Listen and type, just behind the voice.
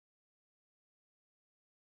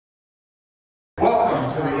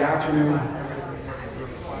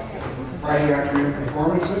Friday afternoon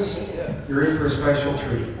performances, you're in for a special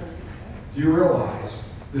treat. Do you realize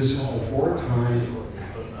this is the four-time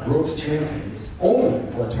world's champion,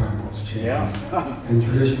 only four-time world's champion in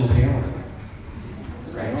traditional piano?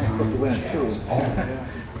 Ragtime, jazz, all of it.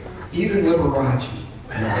 Even Liberace.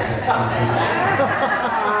 This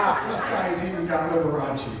guy's even got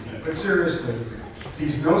Liberace. But seriously,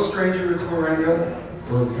 he's no stranger to Clarinda.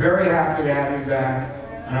 We're very happy to have him back.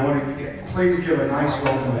 And I want to please give a nice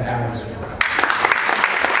welcome to Adam's work.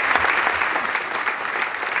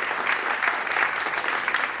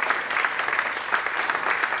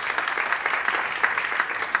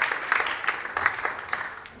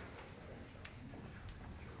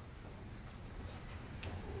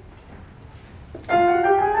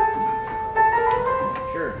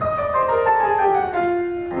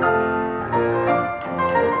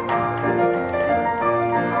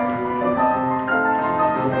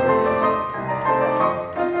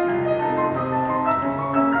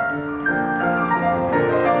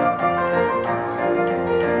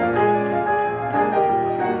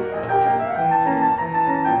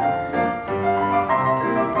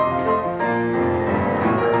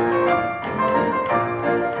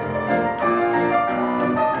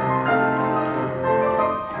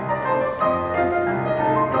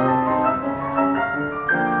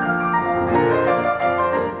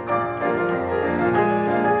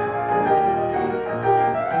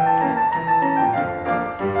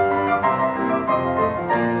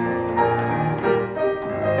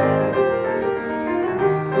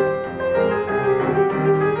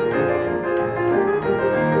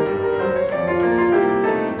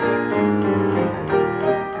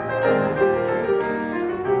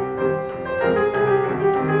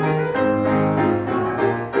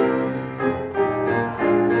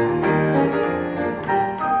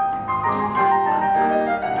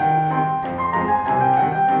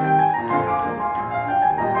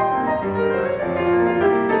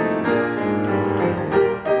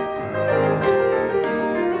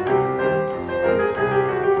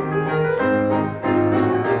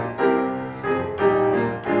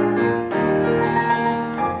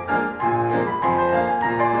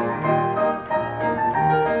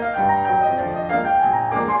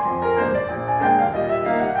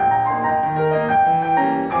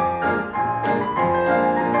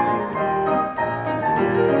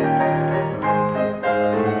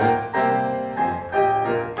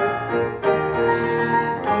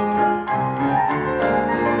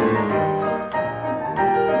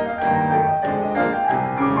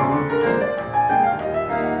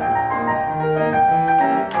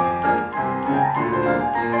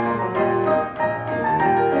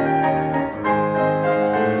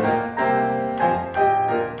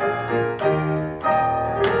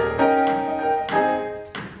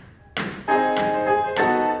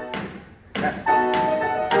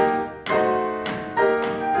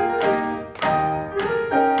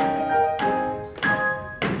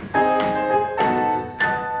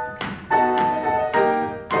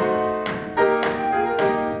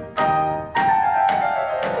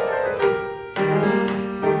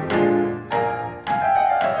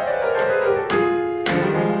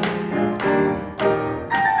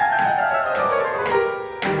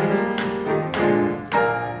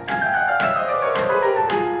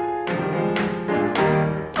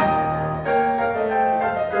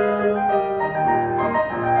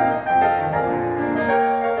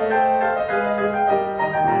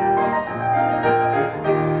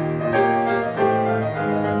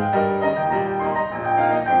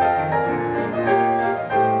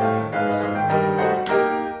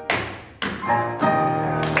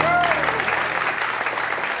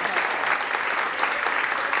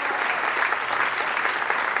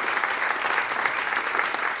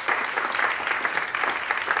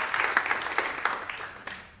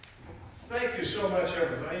 Thank you so much,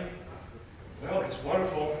 everybody. Well, it's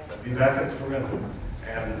wonderful to be back at the Clarinda,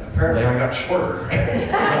 and apparently I got shorter on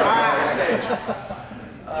stage.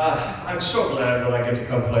 I'm so glad that I get to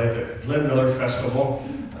come play at the Glenn Miller Festival.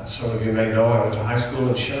 Some of you may know I went to high school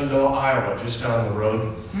in Shenandoah, Iowa, just down the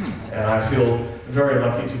road, and I feel very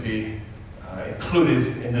lucky to be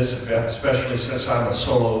included in this event, especially since I'm a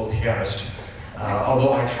solo pianist.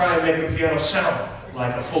 Although I try and make the piano sound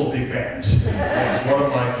like a full big band. That is one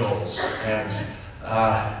of my goals. And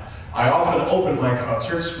I often open my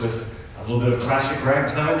concerts with a little bit of classic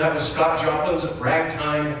ragtime. That was Scott Joplin's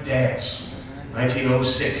Ragtime Dance,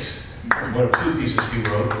 1906. One of two pieces he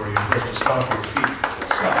wrote where you're supposed to stomp your feet.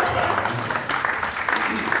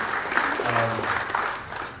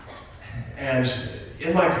 And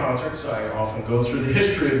in my concerts, I often go through the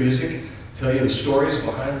history of music tell you the stories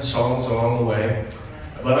behind the songs along the way.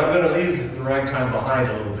 But I'm going to leave the ragtime behind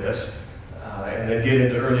a little bit and then get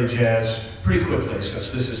into early jazz pretty quickly, since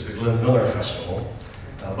this is the Glenn Miller Festival.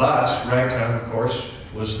 But ragtime, of course,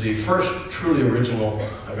 was the first truly original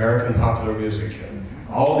American popular music. And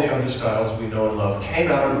all the other styles we know and love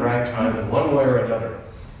came out of ragtime in one way or another.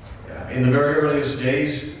 In the very earliest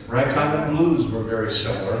days, ragtime and blues were very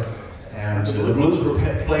similar. And the blues were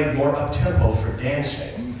played more up-tempo for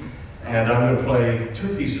dancing. And I'm going to play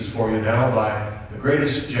two pieces for you now by the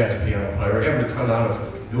greatest jazz piano player ever to come out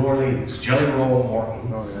of New Orleans, Jelly Roll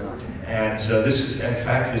Morton. Oh, yeah. And this is, in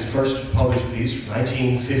fact, his first published piece from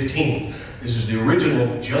 1915. This is the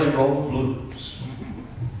original Jelly Roll Blues.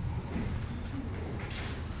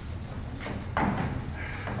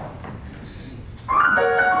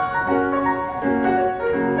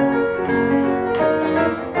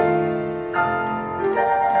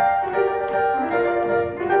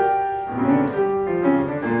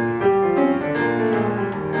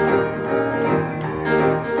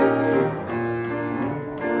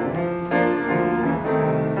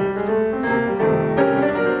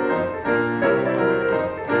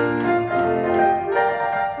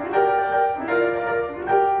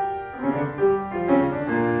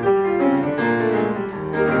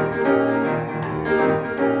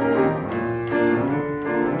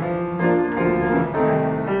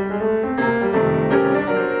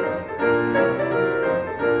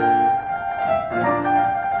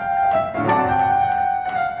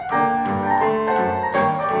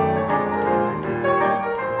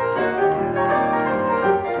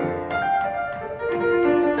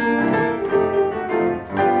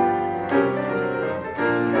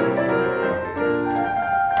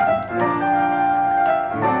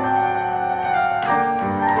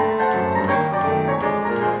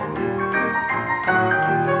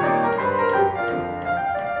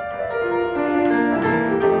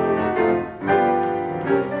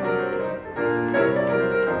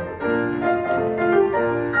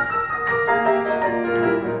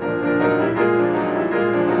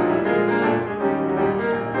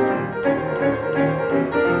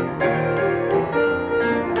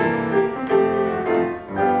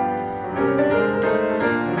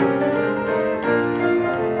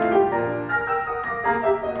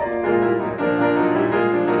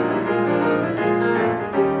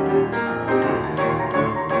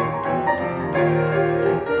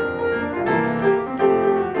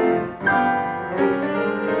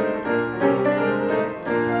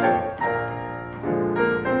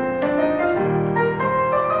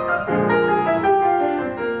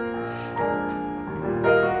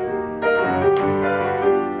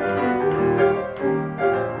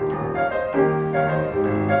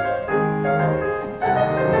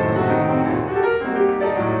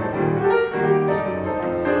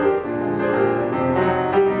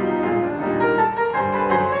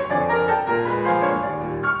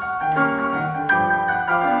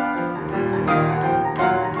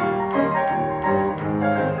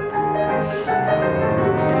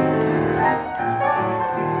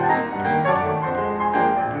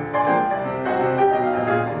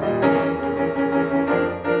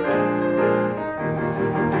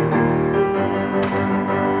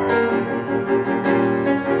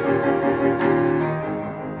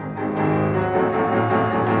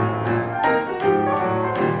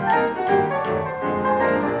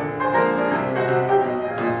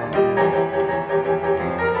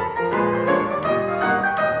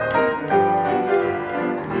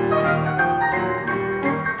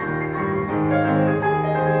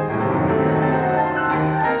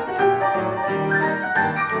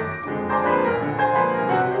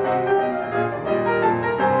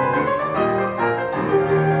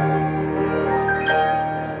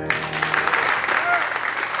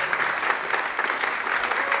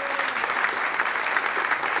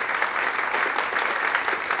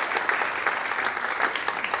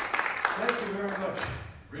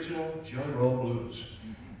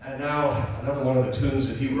 Tunes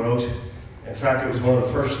that he wrote. In fact, it was one of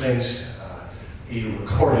the first things he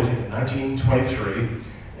recorded in 1923.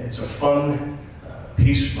 It's a fun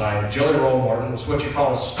piece by Jelly Roll Morton. It's what you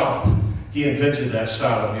call a stomp. He invented that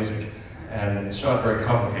style of music, and it's not very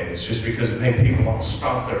complicated. It's just because it made people want to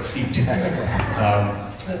stomp their feet.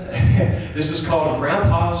 This is called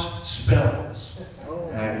Grandpa's Spells.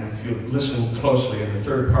 And if you listen closely in the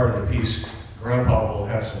third part of the piece, Grandpa will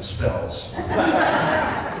have some spells.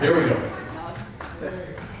 Here we go.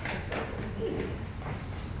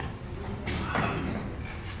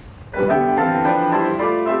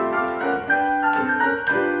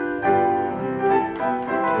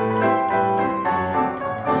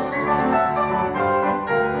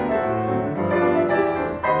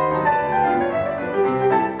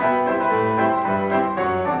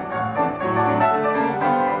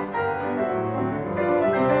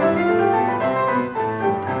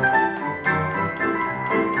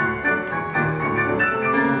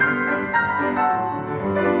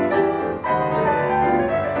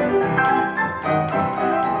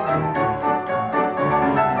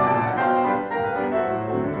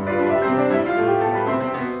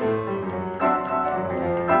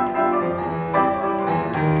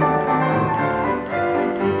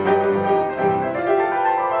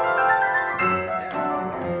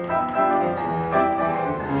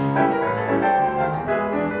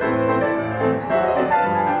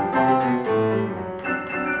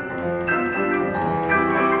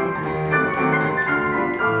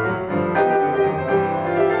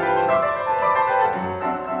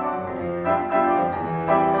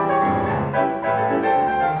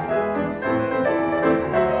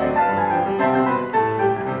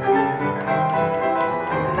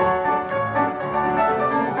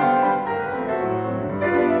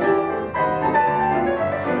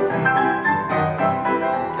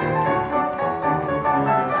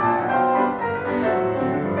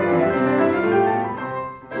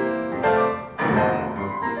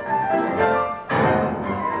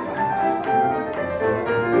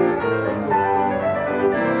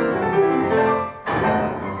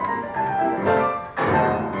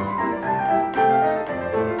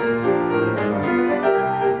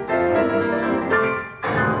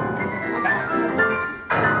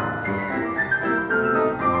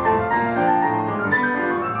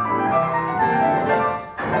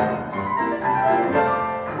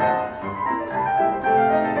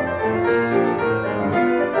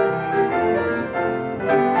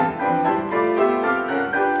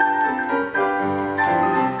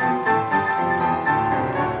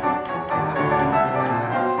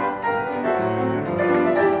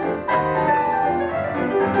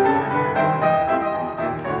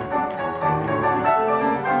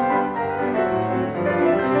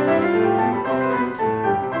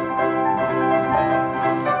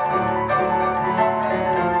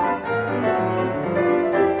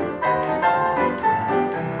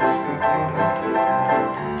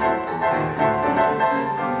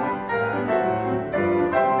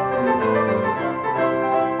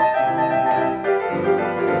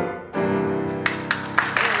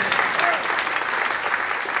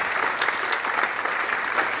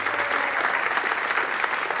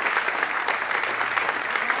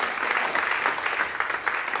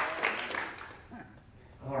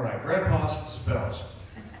 All right, Grandpa's Spells.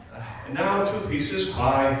 And now 2 pieces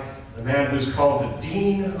by the man who's called the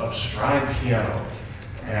Dean of Stride Piano.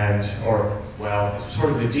 Well, sort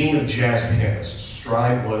of the Dean of Jazz Pianists.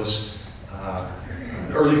 Stride was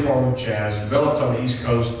an early form of jazz, developed on the East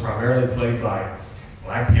Coast, primarily played by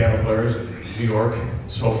black piano players in New York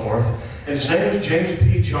and so forth. And his name is James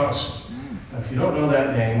P. Johnson. Now, if you don't know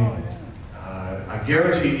that name, I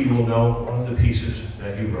guarantee you will know one of the pieces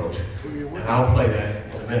that he wrote. And I'll play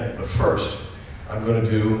that in a minute. But first, I'm going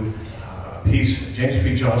to do a piece James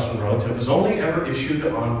P. Johnson wrote that was only ever issued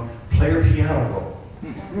on player piano roll.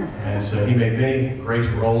 And he made many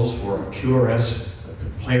great rolls for QRS,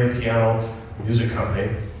 the player piano music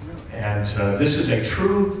company. And this is a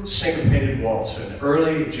true syncopated waltz, an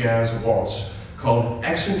early jazz waltz called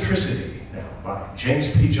Eccentricity, now by James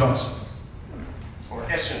P. Johnson. Or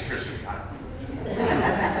Eccentricity.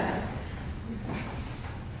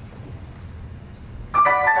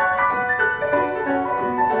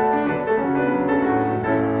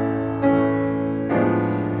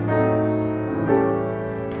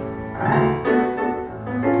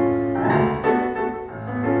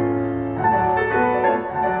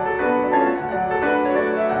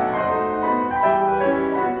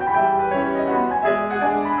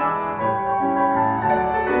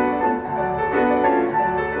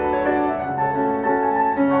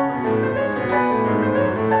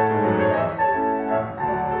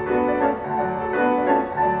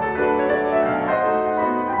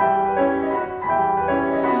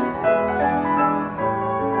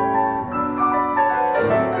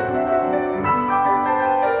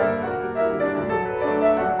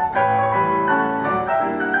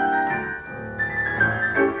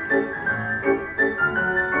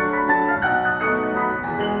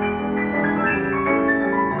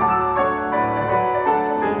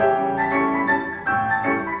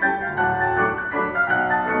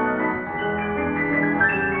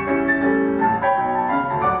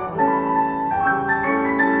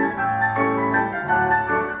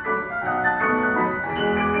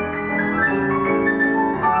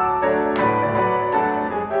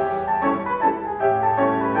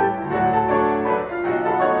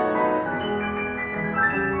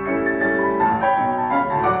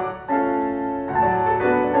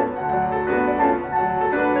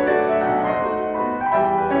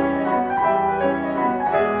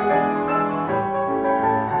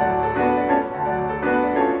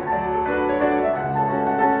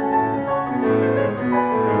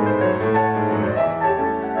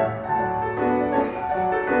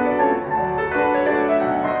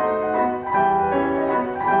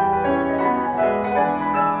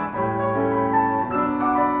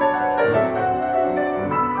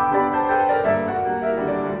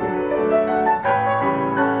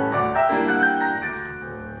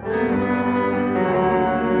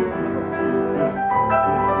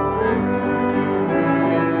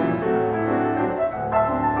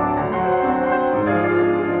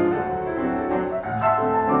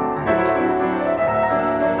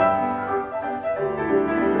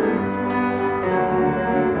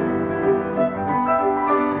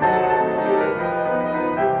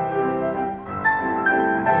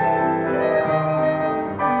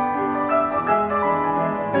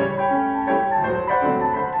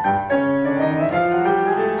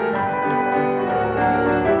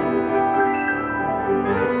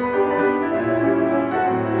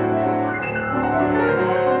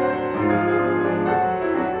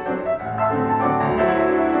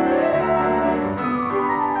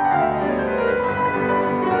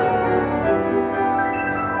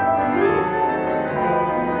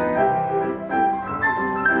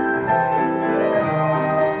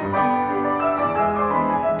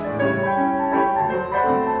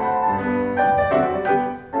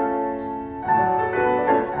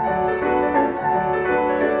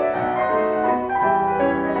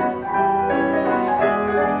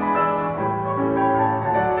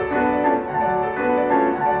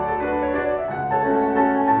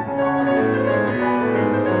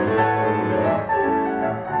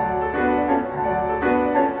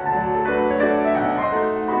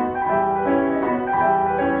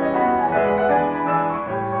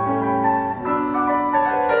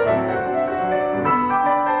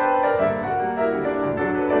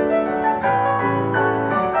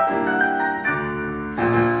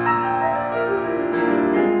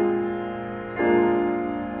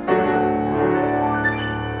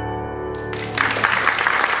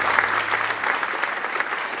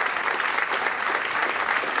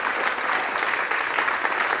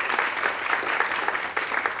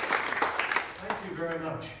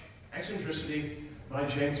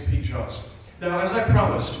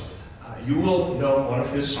 you will know one of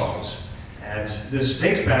his songs. And this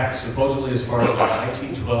dates back supposedly as far as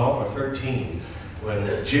 1912 or 13,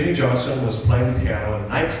 when Jimmy Johnson was playing the piano in a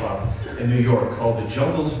nightclub in New York called the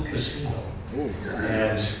Jungles Casino.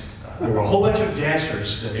 And there were a whole bunch of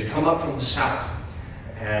dancers that had come up from the South.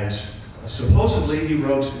 And supposedly he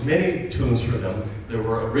wrote many tunes for them. There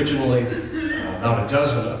were originally about a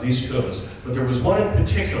dozen of these tunes, but there was one in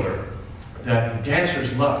particular that the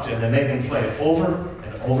dancers loved, and they made him play it over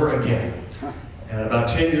and over again. And about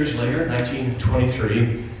 10 years later,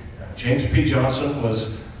 1923, James P. Johnson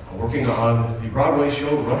was working on the Broadway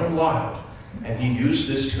show Runnin' Wild, and he used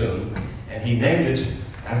this tune, and he named it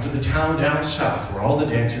after the town down south where all the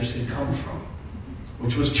dancers had come from,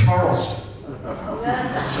 which was Charleston.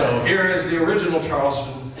 So here is the original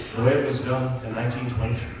Charleston, the way it was done in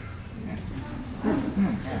 1923.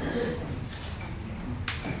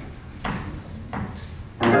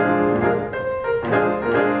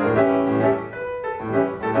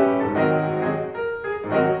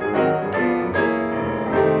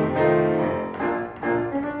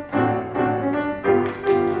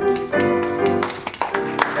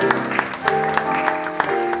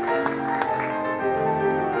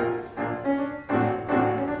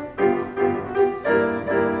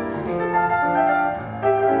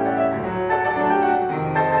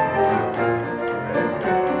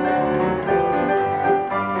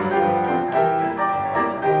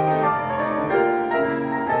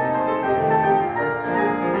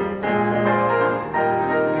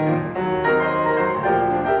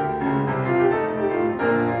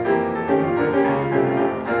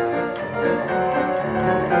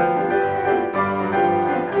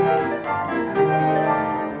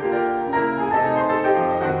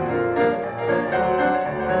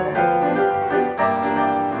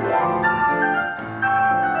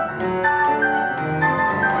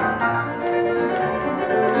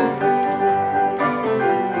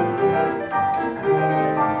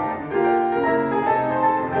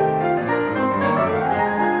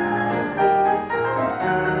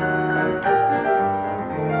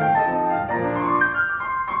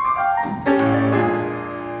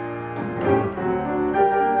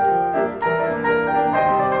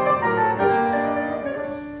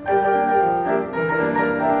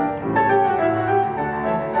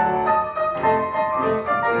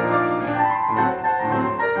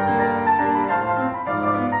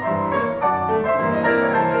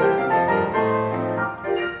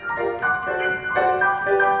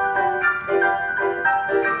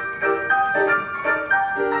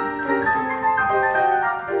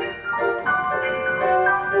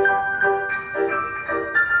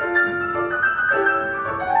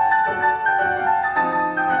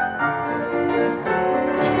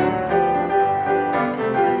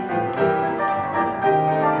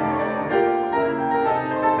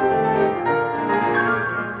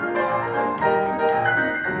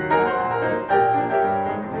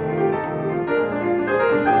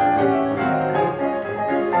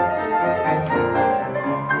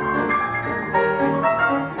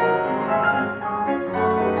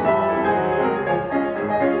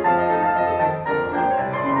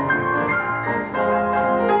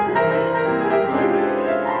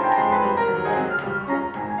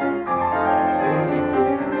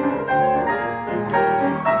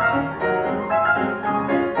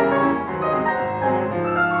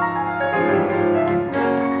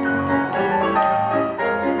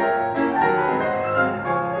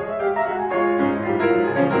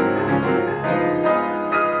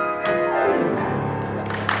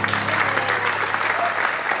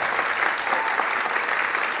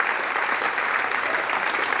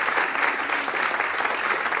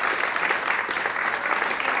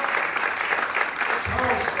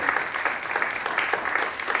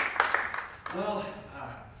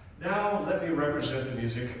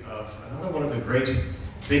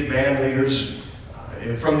 Big band leaders.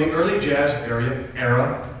 From the early jazz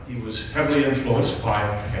era, he was heavily influenced by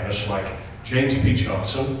pianists like James P.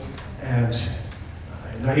 Johnson, and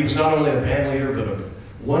he was not only a band leader, but a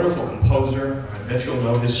wonderful composer. I bet you'll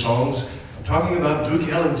know his songs. I'm talking about Duke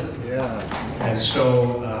Ellington. Yeah. And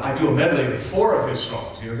so I do a medley of 4 of his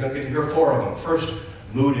songs. You're going to get to hear 4 of them. First,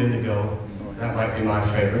 Mood Indigo. That might be my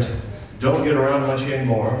favorite. Don't Get Around Much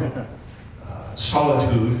Anymore.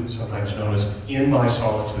 Solitude, sometimes known as In My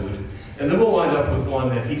Solitude. And then we'll wind up with one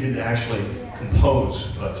that he didn't actually compose,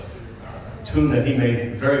 but a tune that he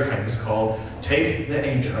made very famous called Take the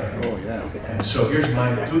A Train. Oh, yeah. Okay. And so here's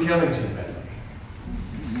my Duke Ellington medley.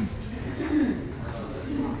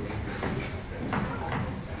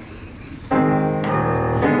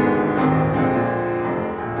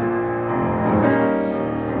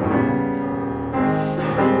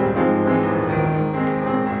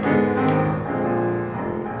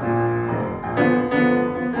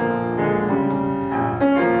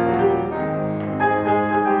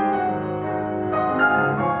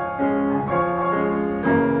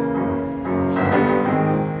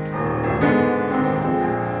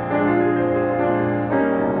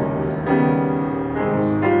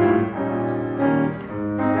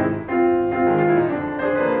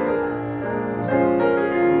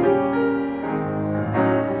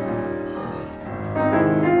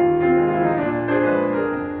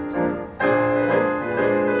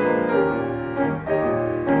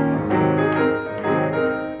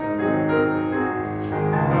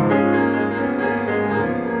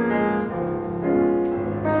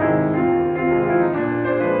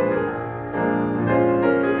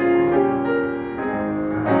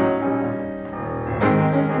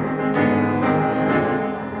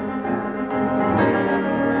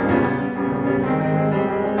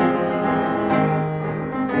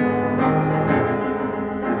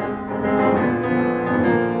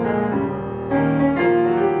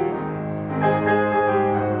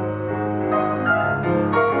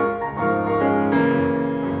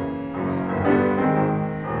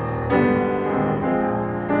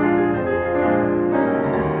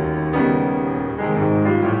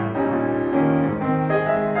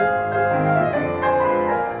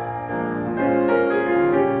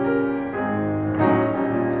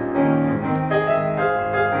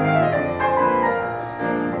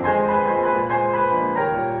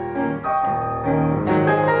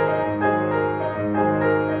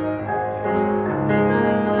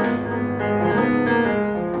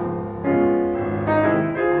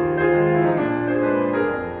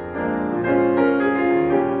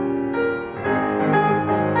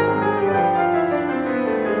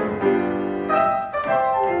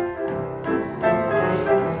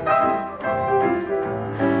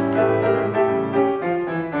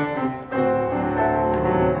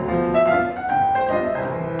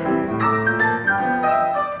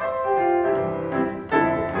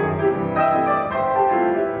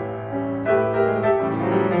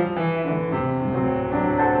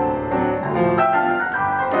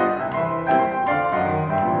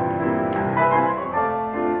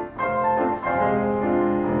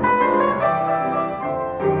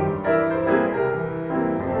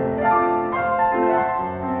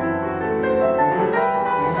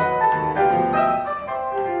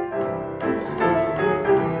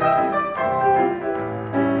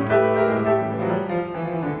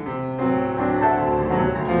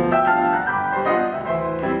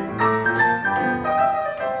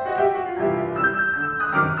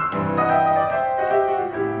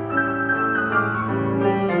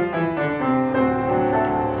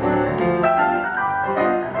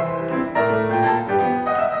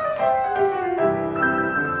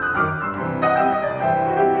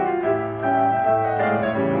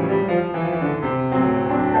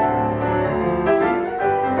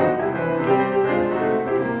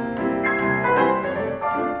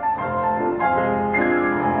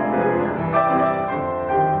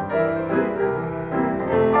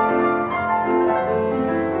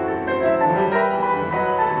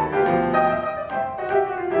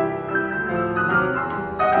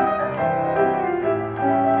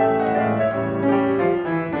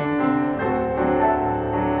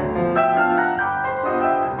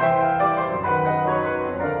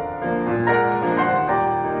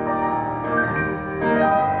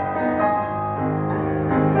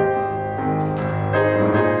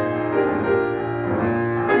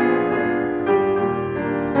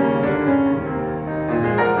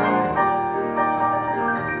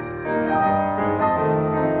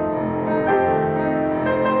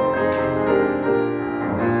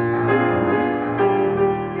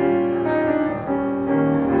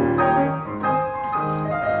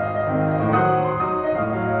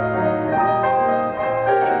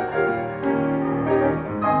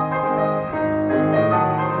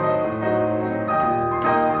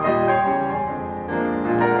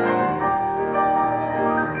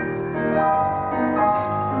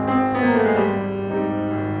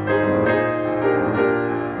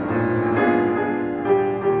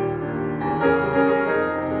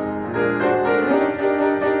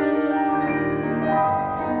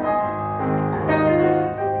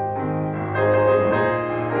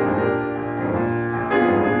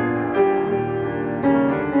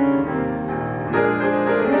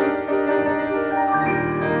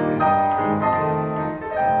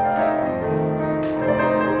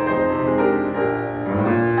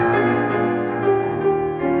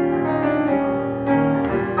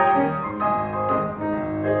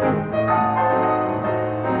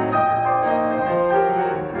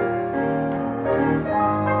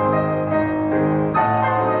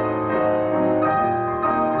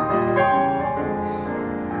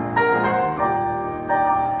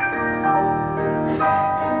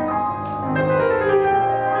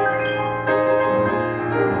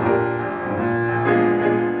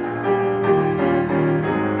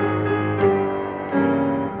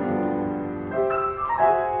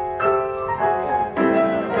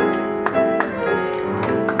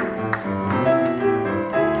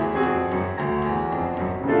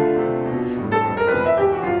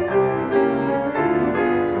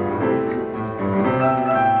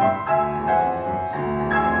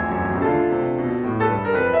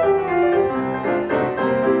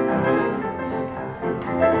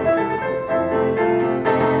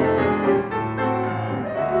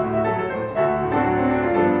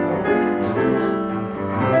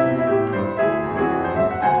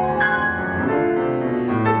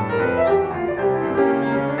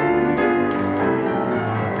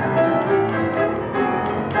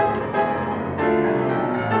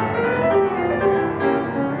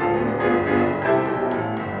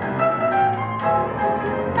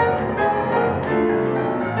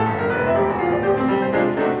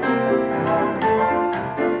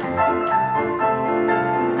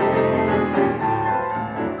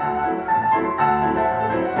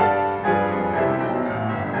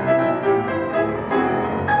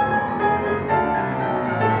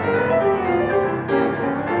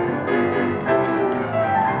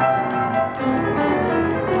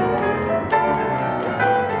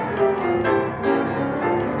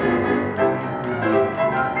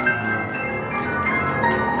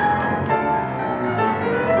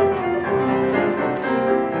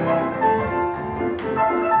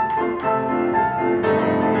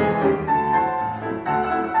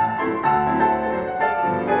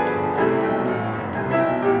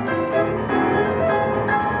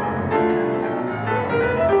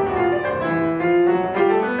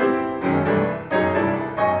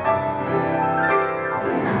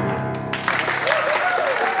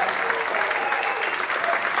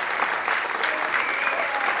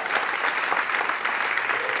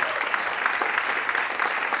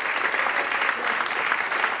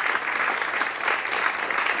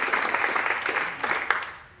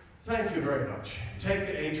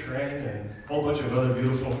 Train, and a whole bunch of other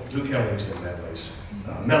beautiful Duke Ellington medleys.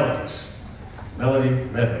 Melodies. Melody,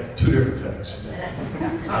 medley, two different things.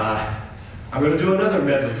 I'm going to do another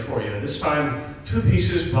medley for you. This time, two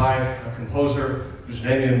pieces by a composer whose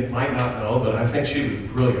name you might not know, but I think she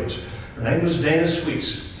was brilliant. Her name was Dana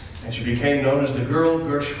Sweets, and she became known as the Girl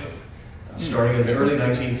Gershwin, starting in the early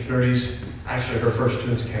 1930s. Actually, her first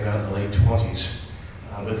tunes came out in the late 20s,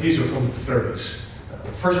 but these are from the 30s.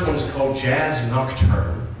 The first one is called Jazz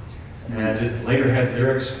Nocturne, and it later had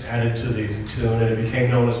lyrics added to the tune, and it became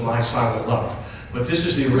known as My Silent Love. But this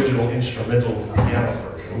is the original instrumental piano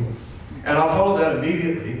version. And I'll follow that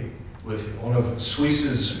immediately with one of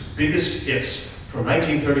Sweets's biggest hits from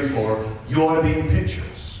 1934, You Ought to Be in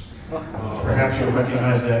Pictures. Perhaps you'll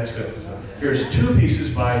recognize that too. Here's two pieces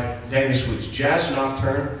by Dana Sweets, Jazz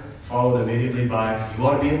Nocturne, followed immediately by You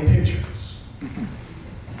Ought to Be in Pictures.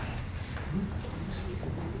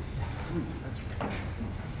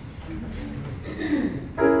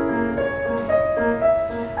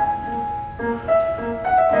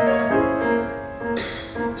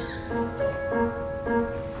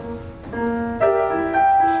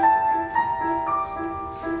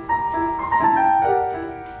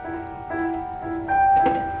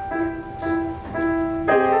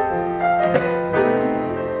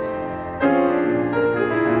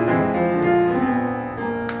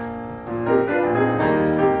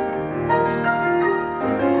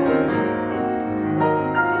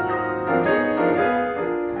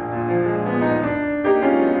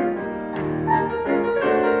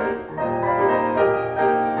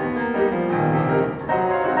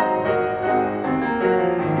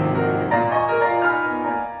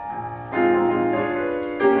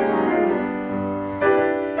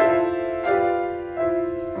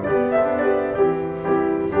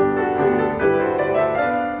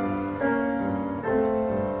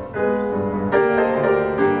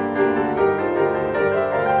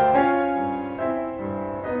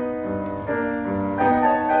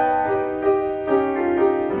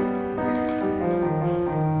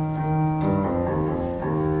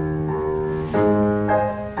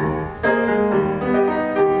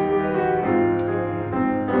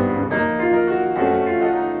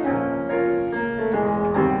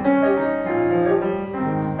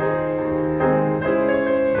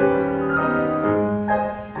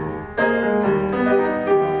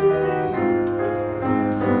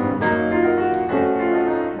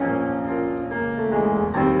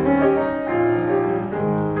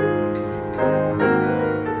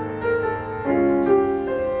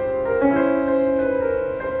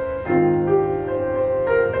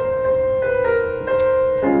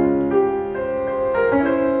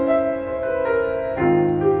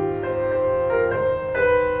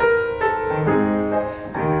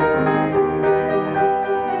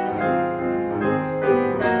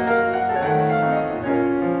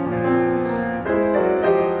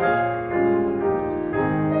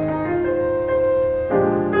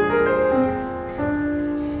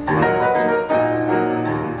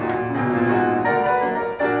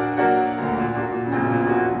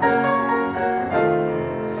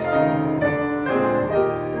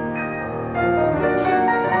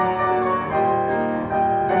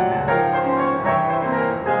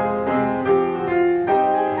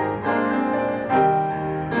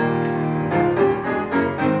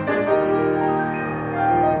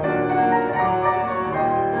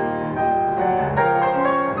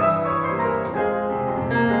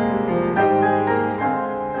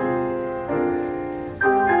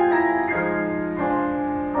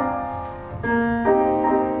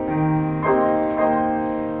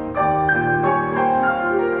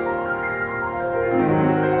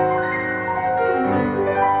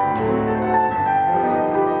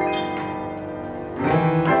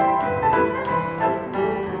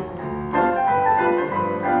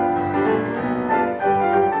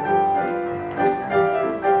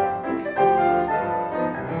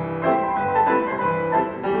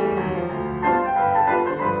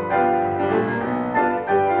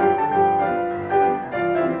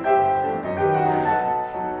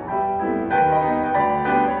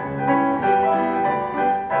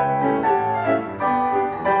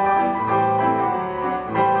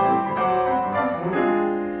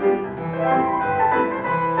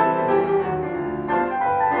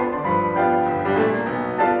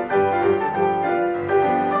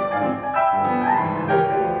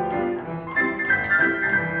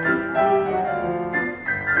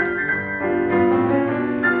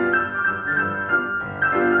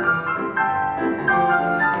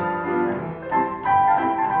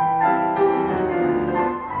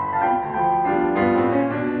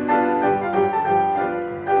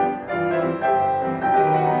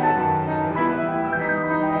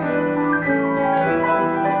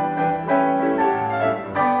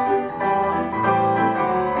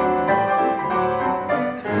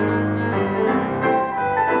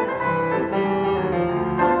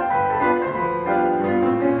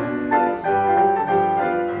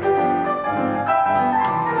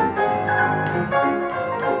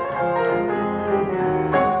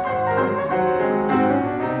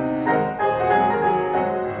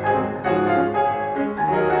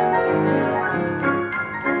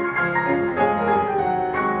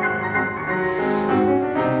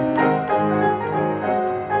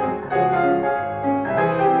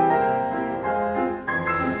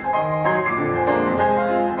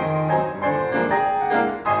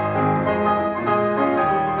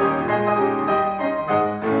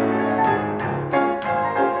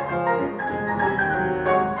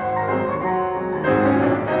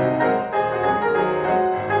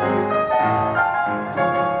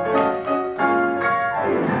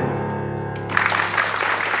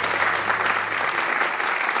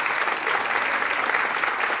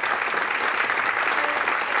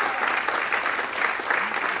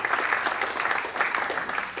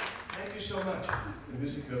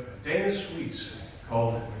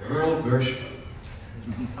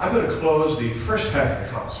 I'm going to close the first half of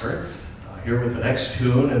the concert here with the next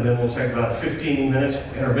tune, and then we'll take about a 15-minute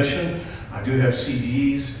intermission. I do have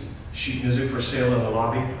CDs, sheet music for sale in the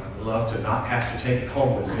lobby. I'd love to not have to take it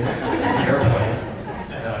home with me in the airplane.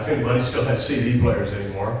 If anybody still has CD players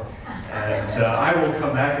anymore. And I will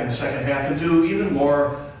come back in the second half and do even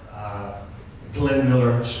more Glenn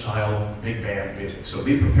Miller style big band music. So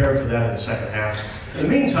be prepared for that in the second half. In the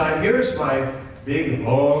meantime, here's my big and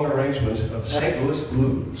long arrangement of St. Louis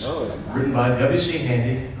Blues, written by W.C.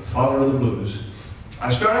 Handy, the father of the blues. I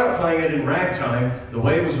started out playing it in ragtime the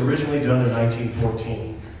way it was originally done in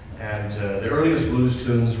 1914. And the earliest blues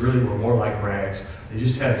tunes really were more like rags. They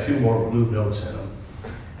just had a few more blue notes in them.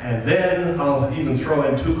 And then I'll even throw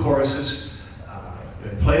in two choruses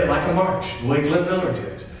and play it like a march, the way Glenn Miller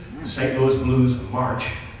did. St. Louis Blues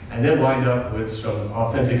March, and then wind up with some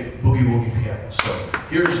authentic boogie-woogie piano. So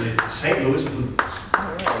here's the St. Louis Blues.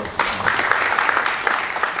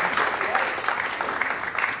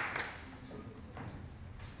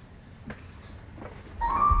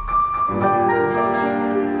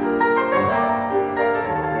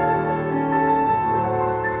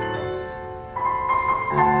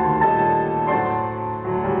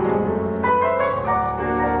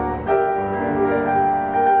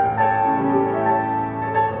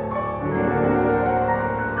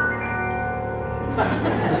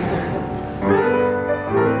 Thank you.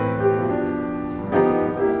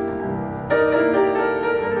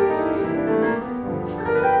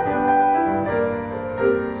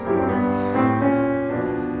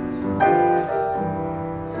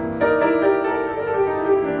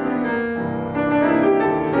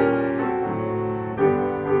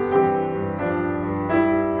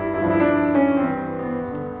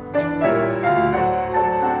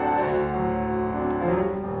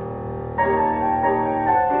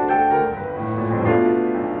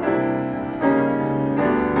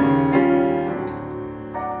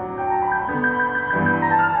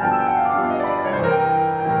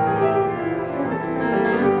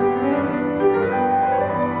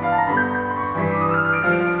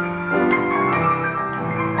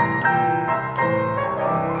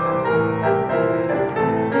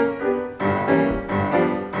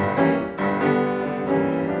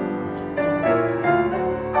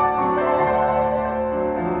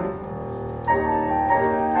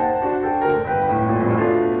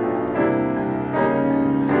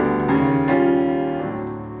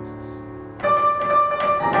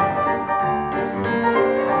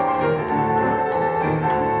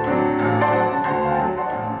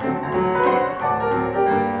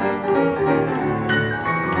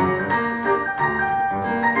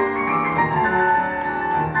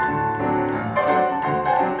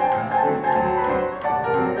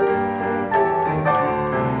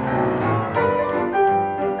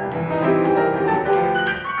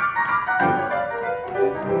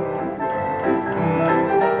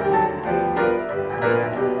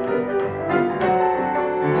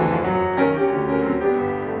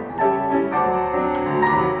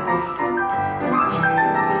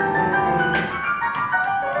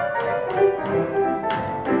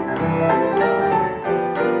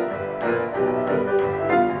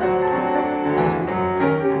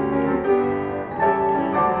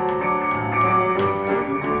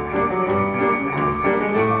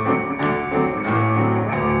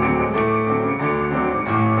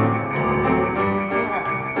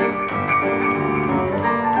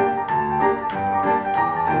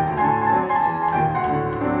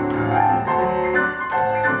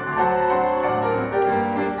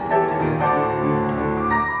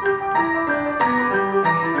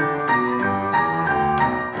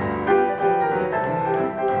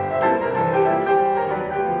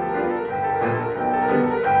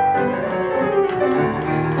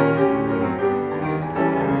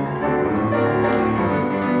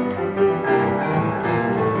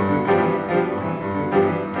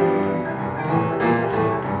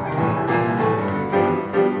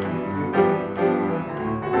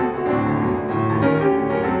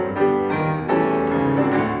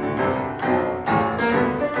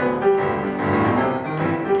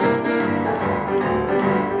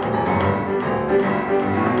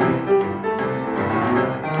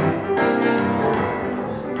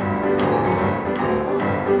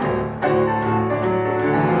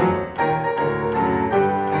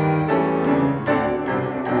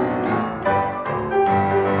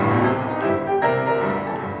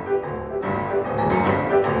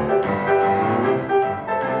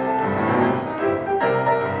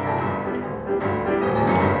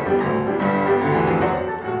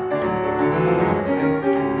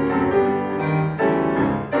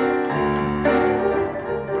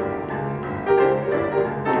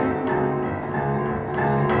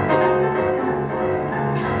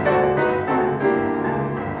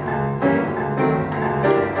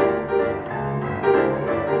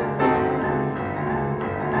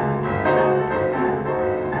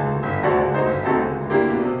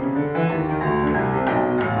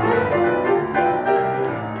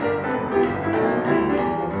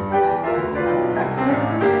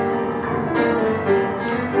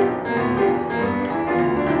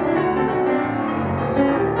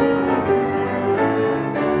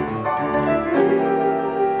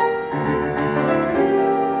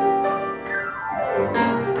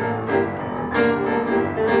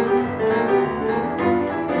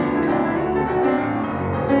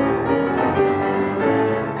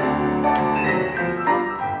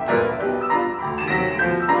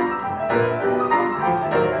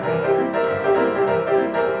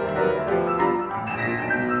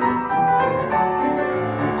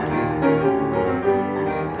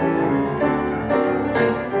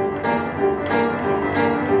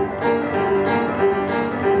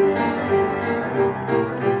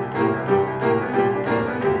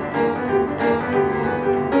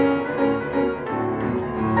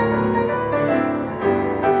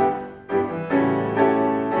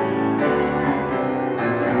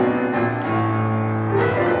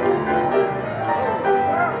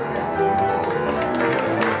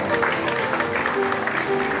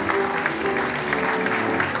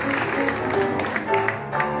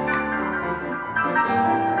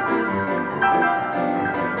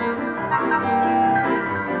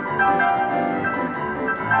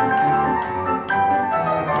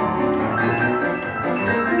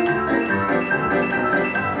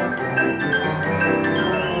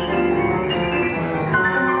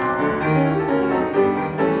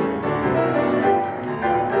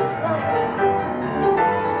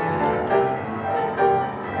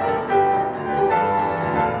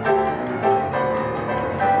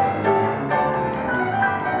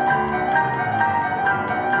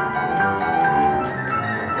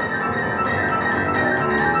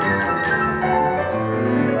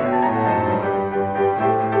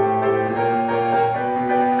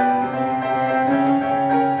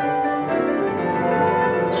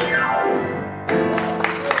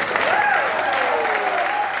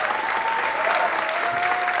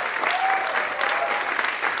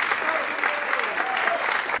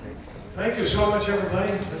 Thank you so much,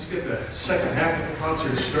 everybody. Let's get the second half of the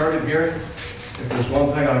concert started here. If there's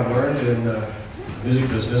one thing I've learned in the music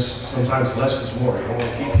business, sometimes less is more. You don't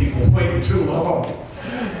want to keep people waiting too long.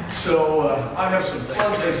 So I have some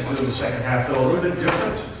fun things to do in the second half, though a little bit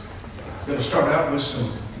different. I'm going to start out with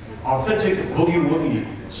some authentic boogie-woogie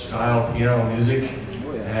style piano music.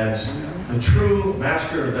 And the true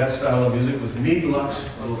master of that style of music was Lux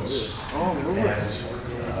Lewis. And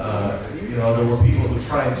you know, there were people who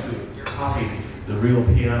tried to copy the real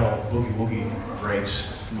piano boogie-woogie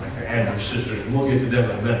greats, like the Andrews sisters. We'll get to them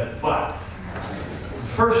in a minute. But the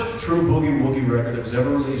first true boogie-woogie record that was ever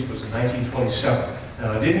released was in 1927.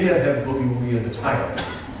 Now, it didn't yet have boogie-woogie in the title.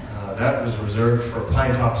 That was reserved for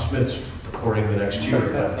Pine Top Smith's recording the next year.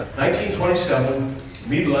 But 1927,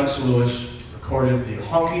 Lux Lewis recorded the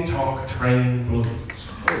Honky Tonk Train Blues.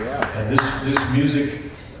 And this music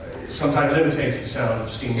sometimes imitates the sound of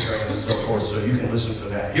steam trains and so forth, so you can listen to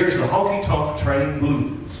that. Here's the Honky Tonk Train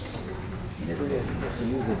Blues. He never gets to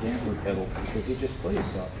use a damper pedal because he just plays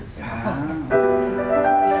softer.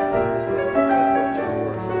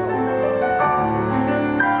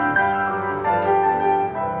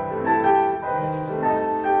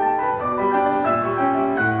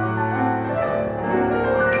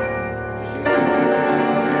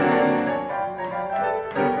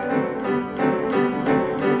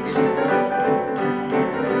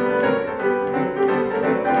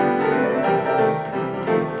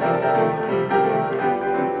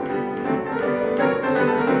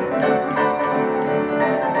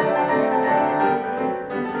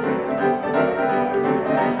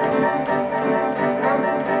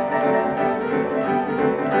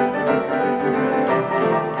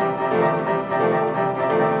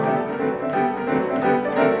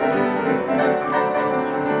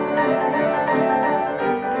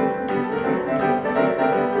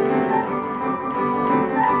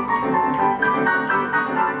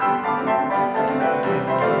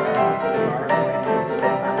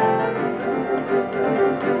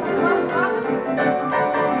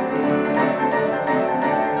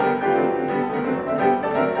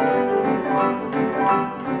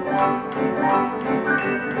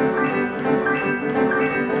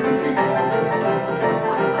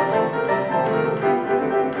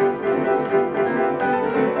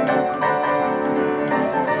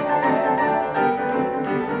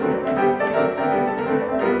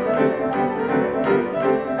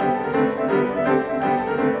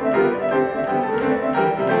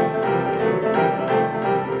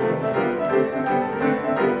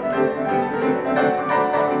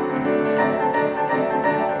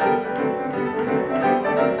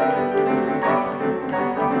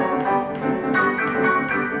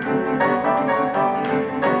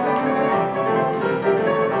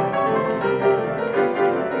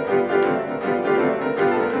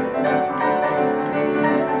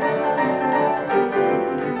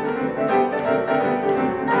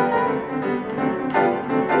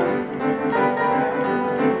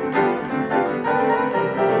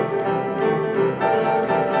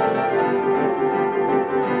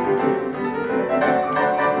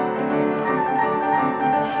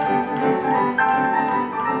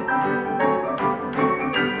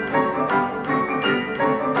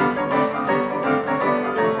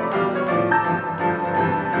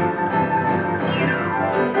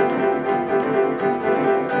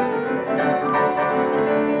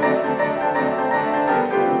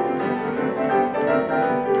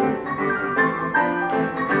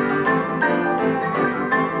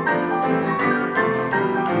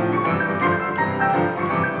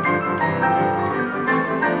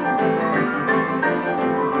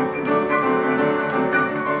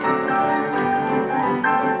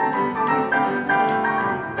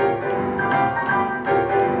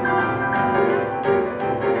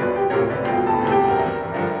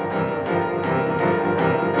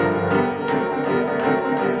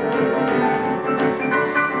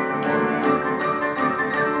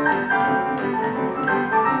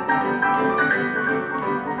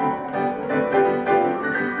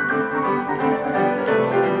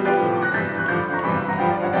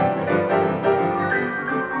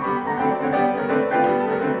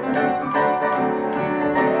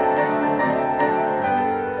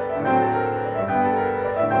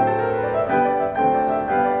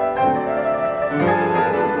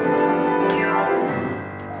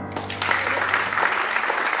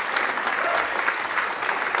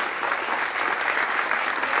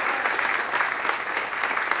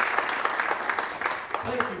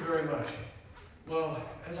 Thank you very much. Well,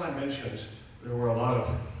 as I mentioned, there were a lot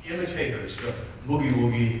of imitators of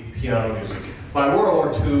boogie-woogie piano music. By World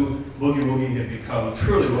War II, boogie-woogie had become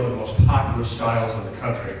truly one of the most popular styles in the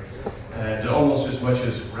country. And almost as much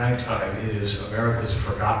as ragtime, it is America's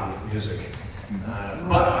forgotten music.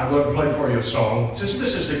 But I'm going to play for you a song. Since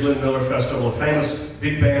this is the Glenn Miller Festival, a famous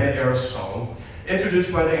big band era song,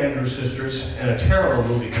 introduced by the Andrews Sisters in a terrible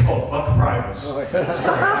movie called Buck Privates, starring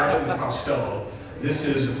Abbott and Costello. This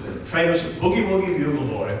is famous Boogie Woogie Bugle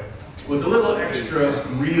Boy with a little extra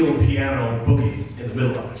real piano and boogie in the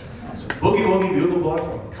middle of it. It's a Boogie Woogie Bugle Boy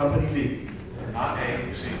from Company B. Not A,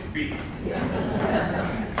 you see, B.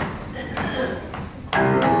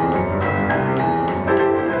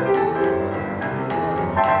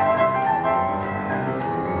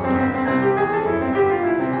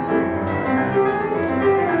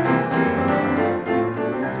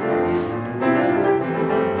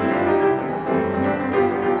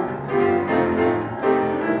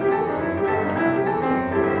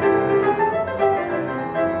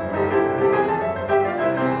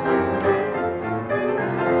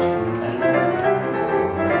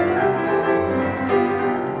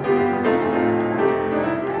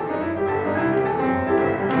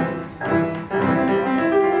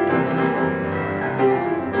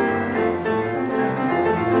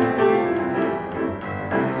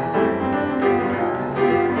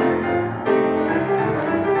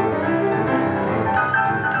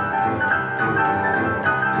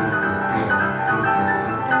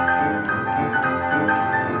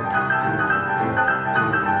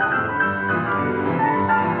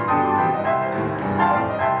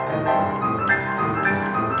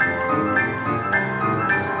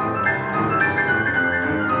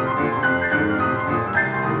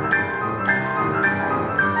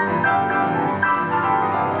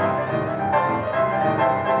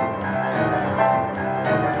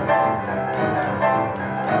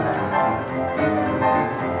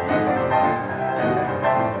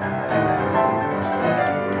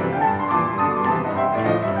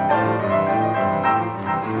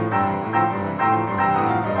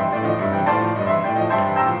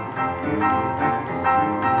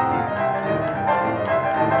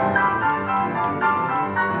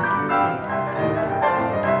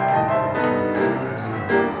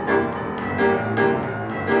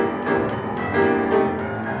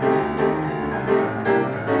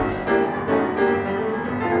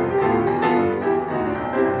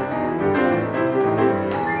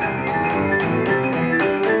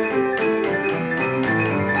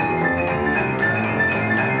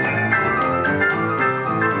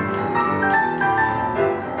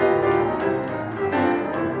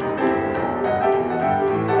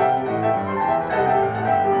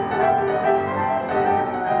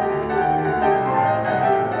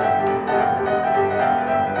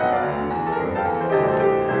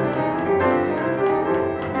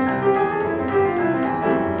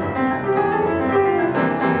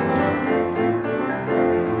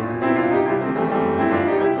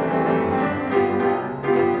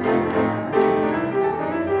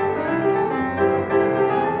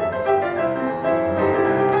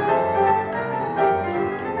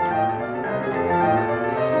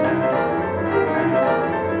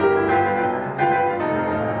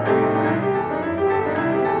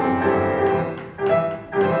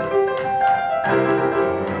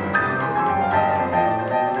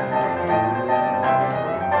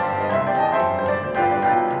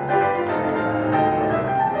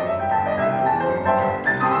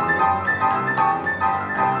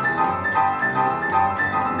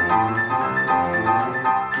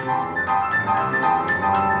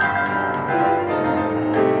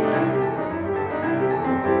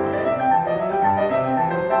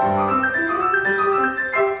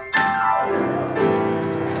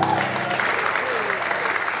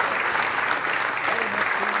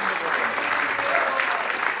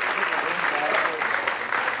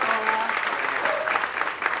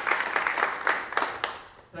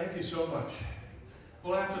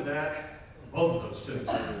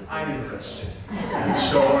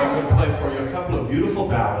 So I'm going to play for you a couple of beautiful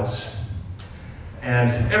ballads.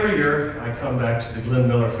 And every year I come back to the Glenn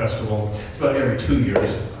Miller Festival, about every 2 years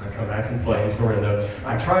I come back and play in Florinda.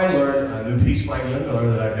 I try and learn a new piece by Glenn Miller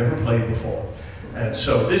that I've never played before. And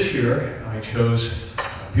so this year I chose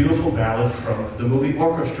a beautiful ballad from the movie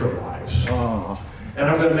Orchestra Wives. Oh. And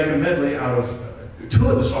I'm going to make a medley out of two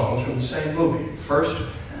of the songs from the same movie. First,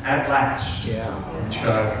 At Last, which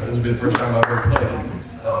this will be the first time I've ever played it.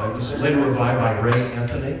 It was later revived by Ray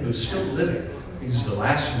Anthony, who's still living. He's the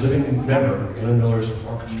last living member of Glenn Miller's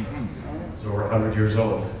orchestra. He's over 100 years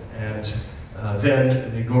old. And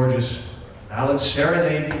then the gorgeous ballad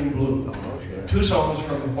Serenade in Blue. Two songs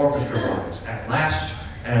from orchestra lines, At Last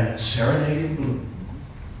and Serenade in Blue.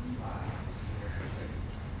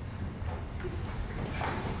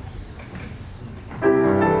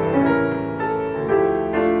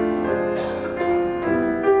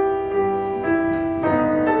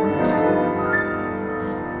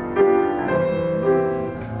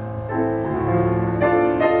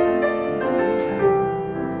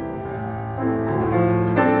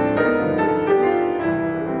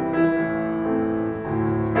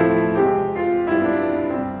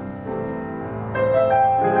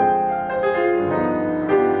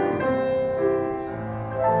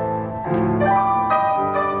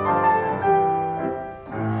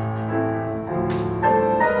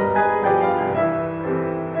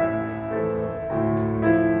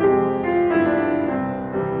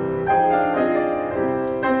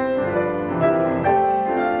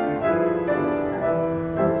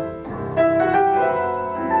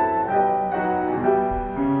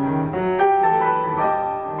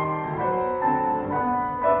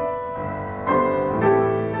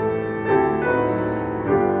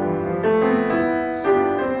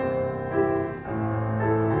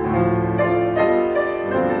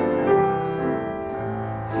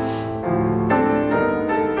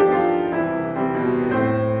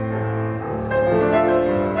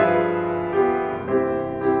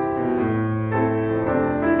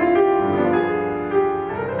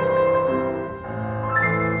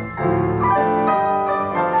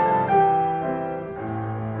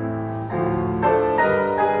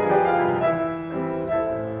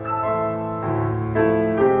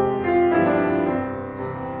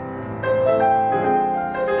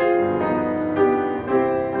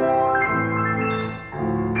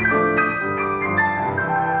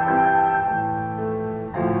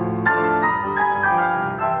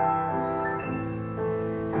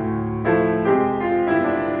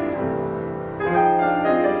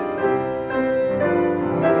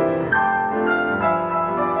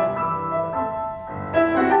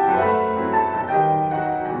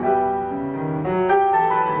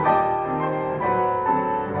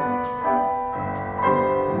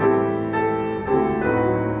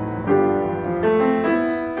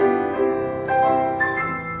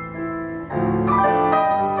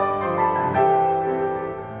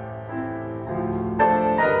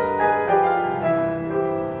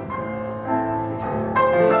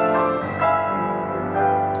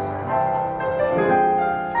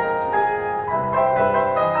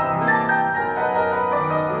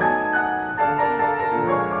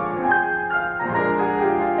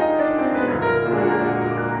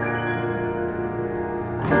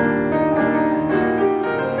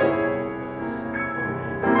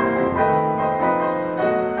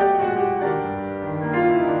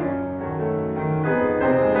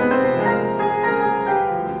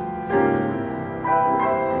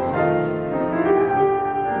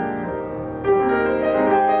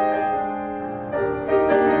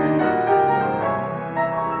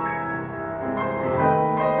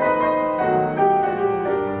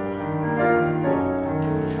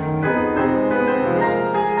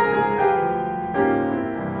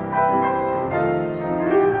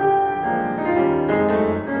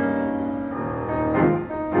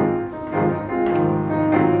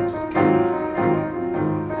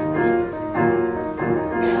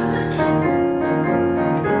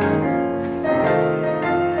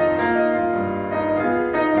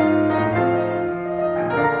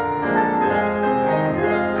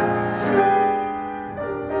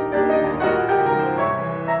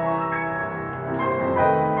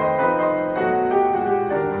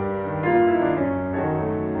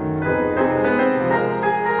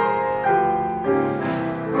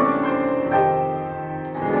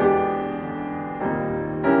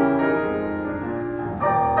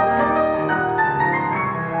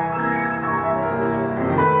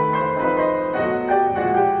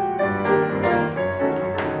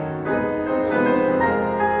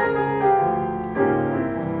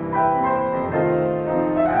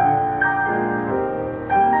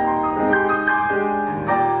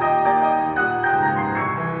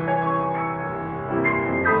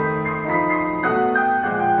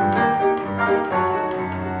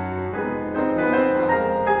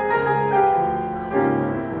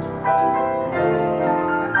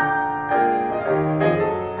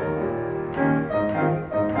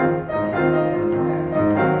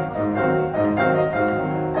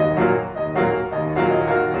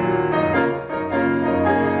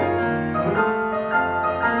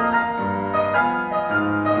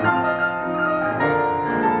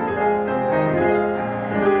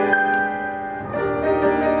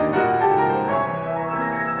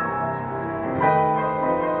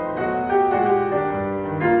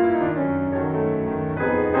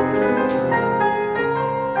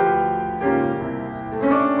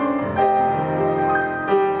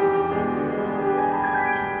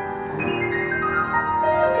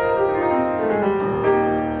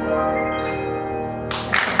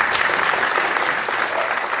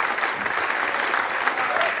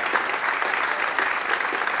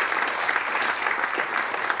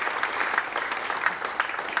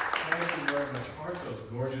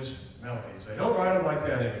 gorgeous melodies. They don't write them like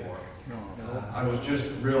that anymore. I was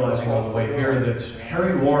just realizing on the way here that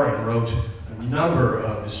Harry Warren wrote a number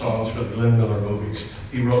of the songs for the Glenn Miller movies.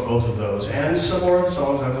 He wrote both of those, and some more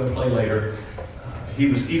songs I'm going to play later. He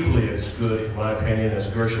was equally as good, in my opinion, as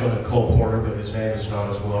Gershwin and Cole Porter, but his name is not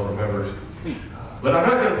as well remembered. But I'm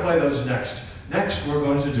not going to play those next. Next, we're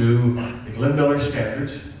going to do the Glenn Miller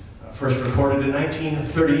Standards, first recorded in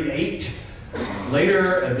 1938.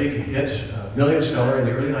 Later, a big hit, million seller in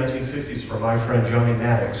the early 1950s for my friend Johnny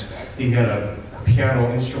Maddox. He had a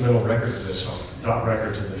piano instrumental record of this on Dot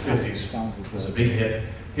Records in the 50s. It was a big hit.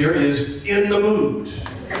 Here is In the Mood,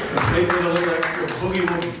 complete with a lyric for Boogie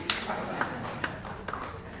Woogie.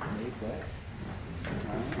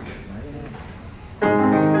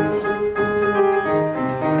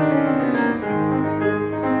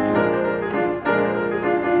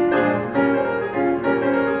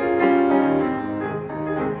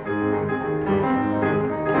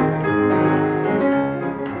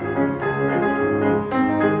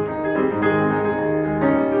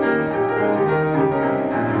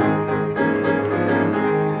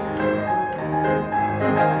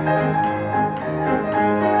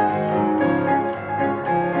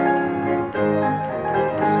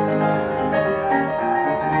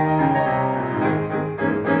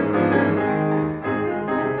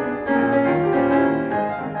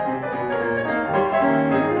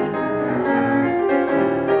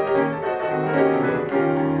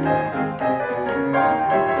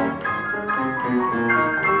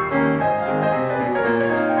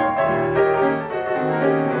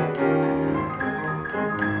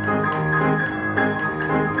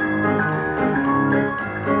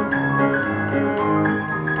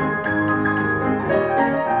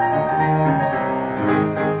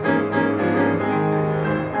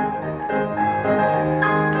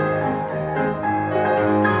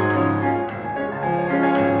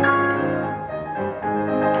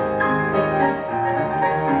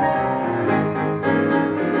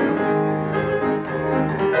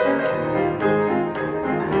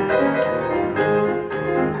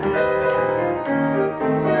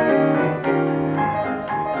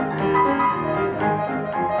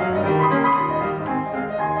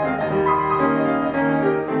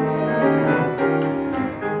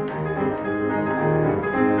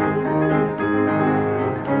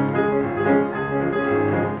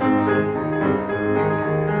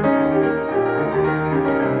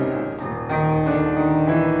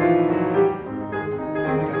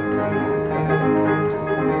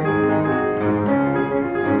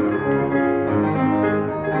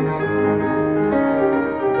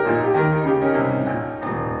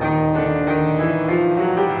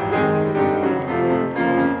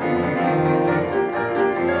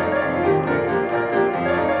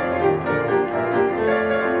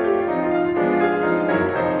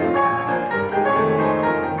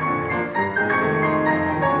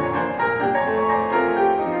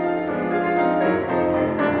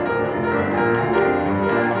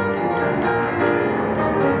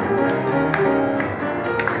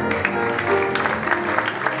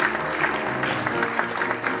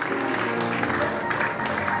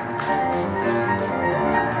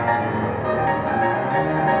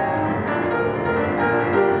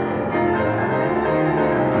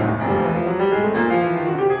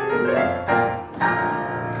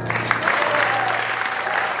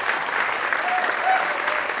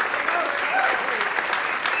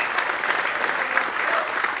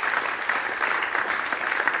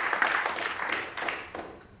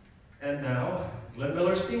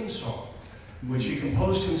 Which he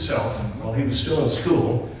composed himself while he was still in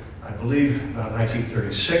school, I believe about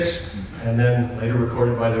 1936, and then later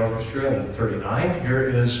recorded by the orchestra in 1939. Here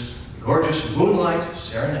is the gorgeous Moonlight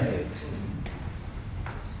Serenade.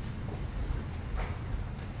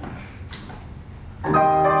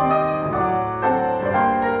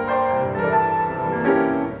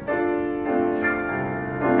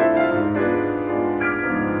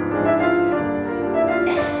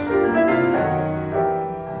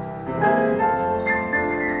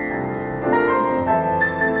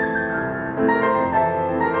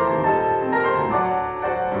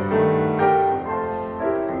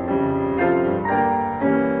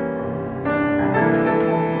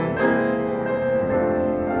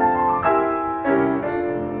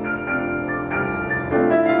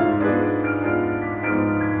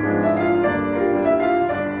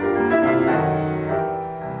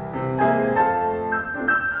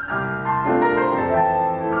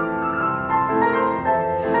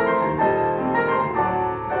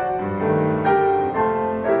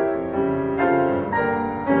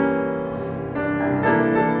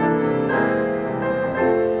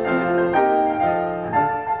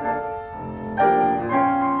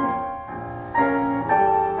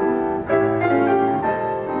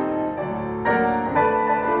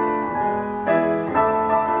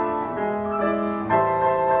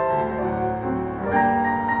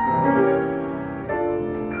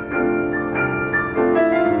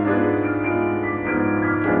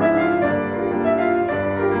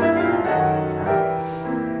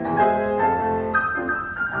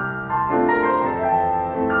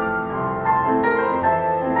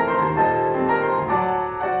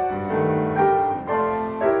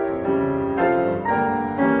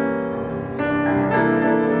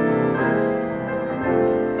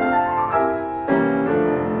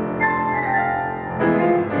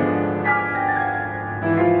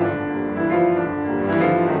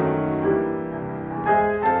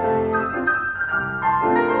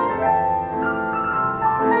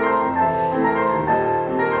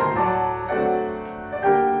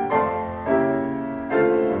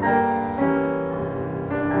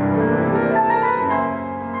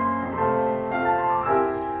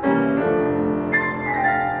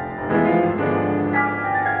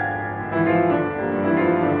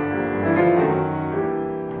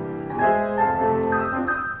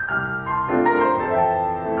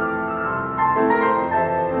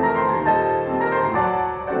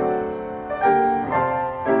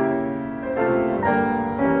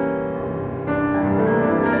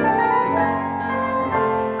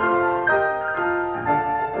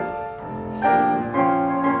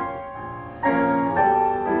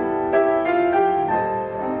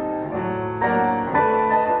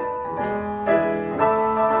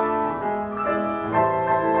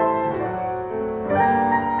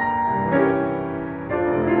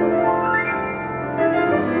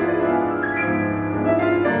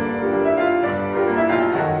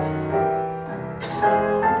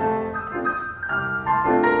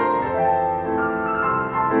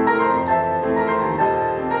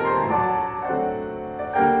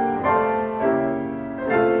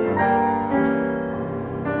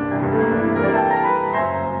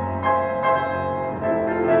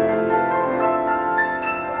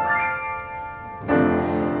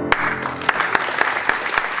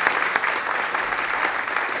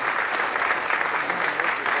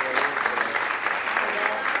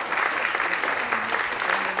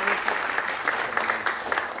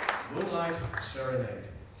 Ragtime Serenade.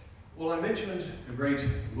 Well, I mentioned the great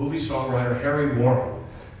movie songwriter Harry Warren,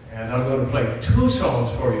 and I'm going to play 2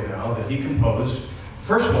 songs for you now that he composed.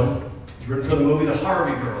 First one is written for the movie The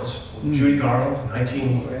Harvey Girls, with Judy Garland,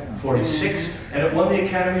 1946, and it won the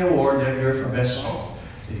Academy Award that year for Best Song.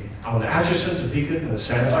 On Atchison, Topeka, and the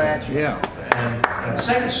Santa Fe. Yeah. And the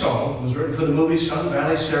second song was written for the movie Sun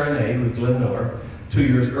Valley Serenade with Glenn Miller 2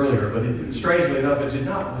 years earlier, but strangely enough, it did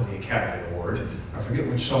not win the Academy Award. I forget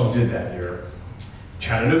which song did that year.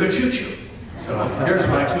 Chattanooga Choo Choo. So here's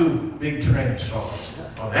my 2 big train songs.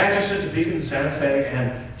 On Atchison, Topeka, and Santa Fe,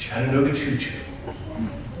 and Chattanooga Choo Choo.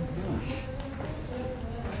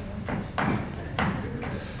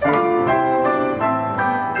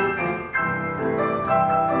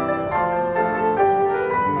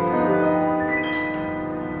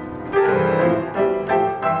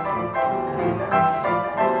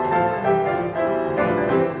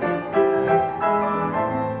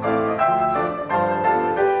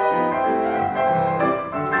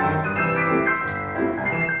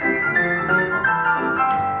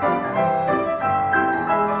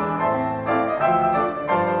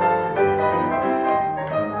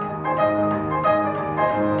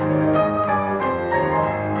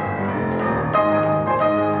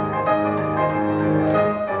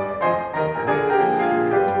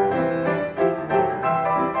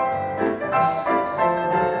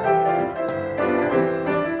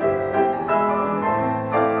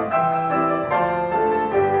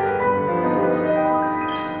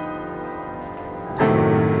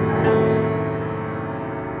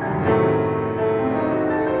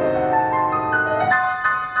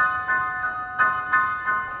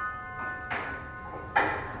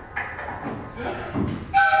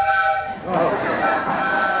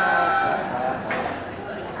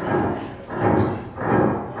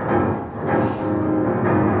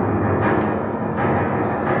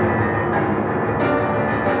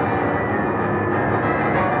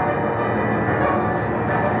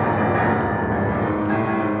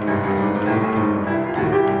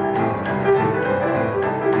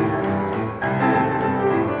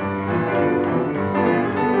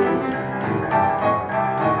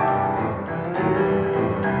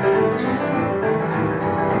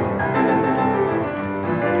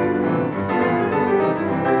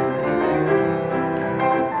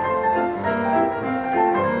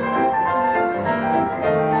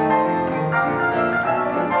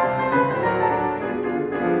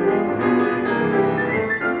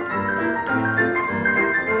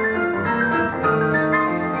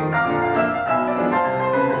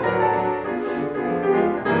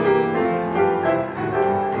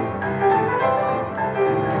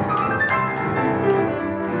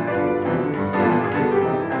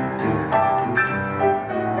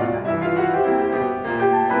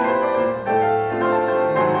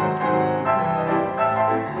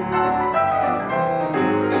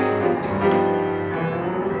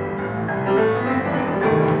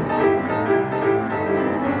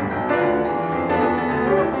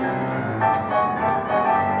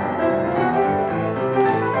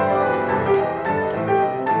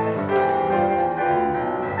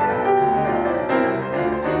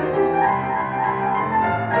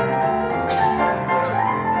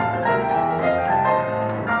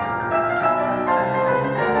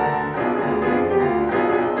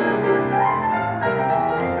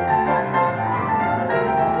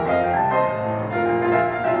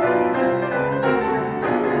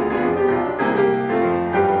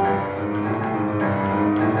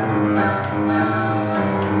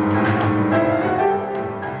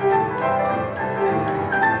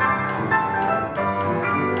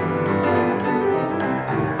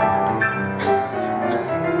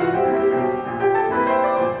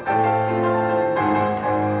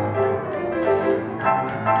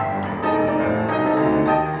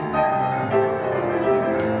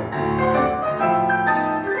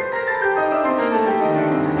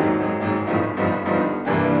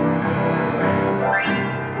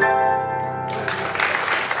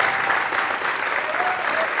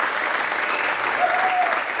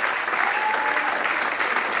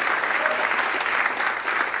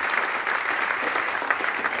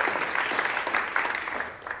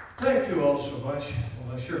 Thank you all so much.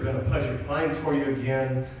 Well, it's sure been a pleasure playing for you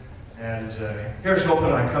again. And here's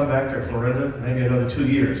hoping I come back to Clarinda maybe another 2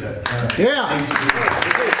 years. Yeah. I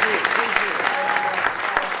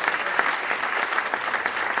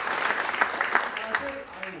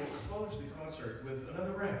will close the concert with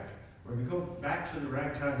another rag. We're going to go back to the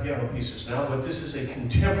ragtime piano pieces now, but this is a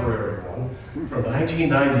contemporary one from the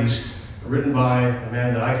 1990s, written by a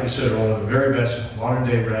man that I consider one of the very best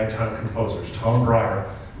modern-day ragtime composers, Tom Breyer,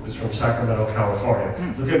 who's from Sacramento,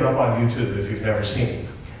 California. Look him up on YouTube if you've never seen him.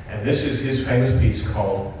 And this is his famous piece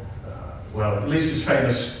called, well, at least it's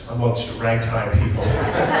famous amongst ragtime people.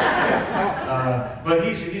 But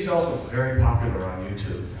he's also very popular on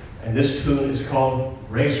YouTube. And this tune is called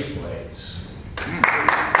Razor Blades.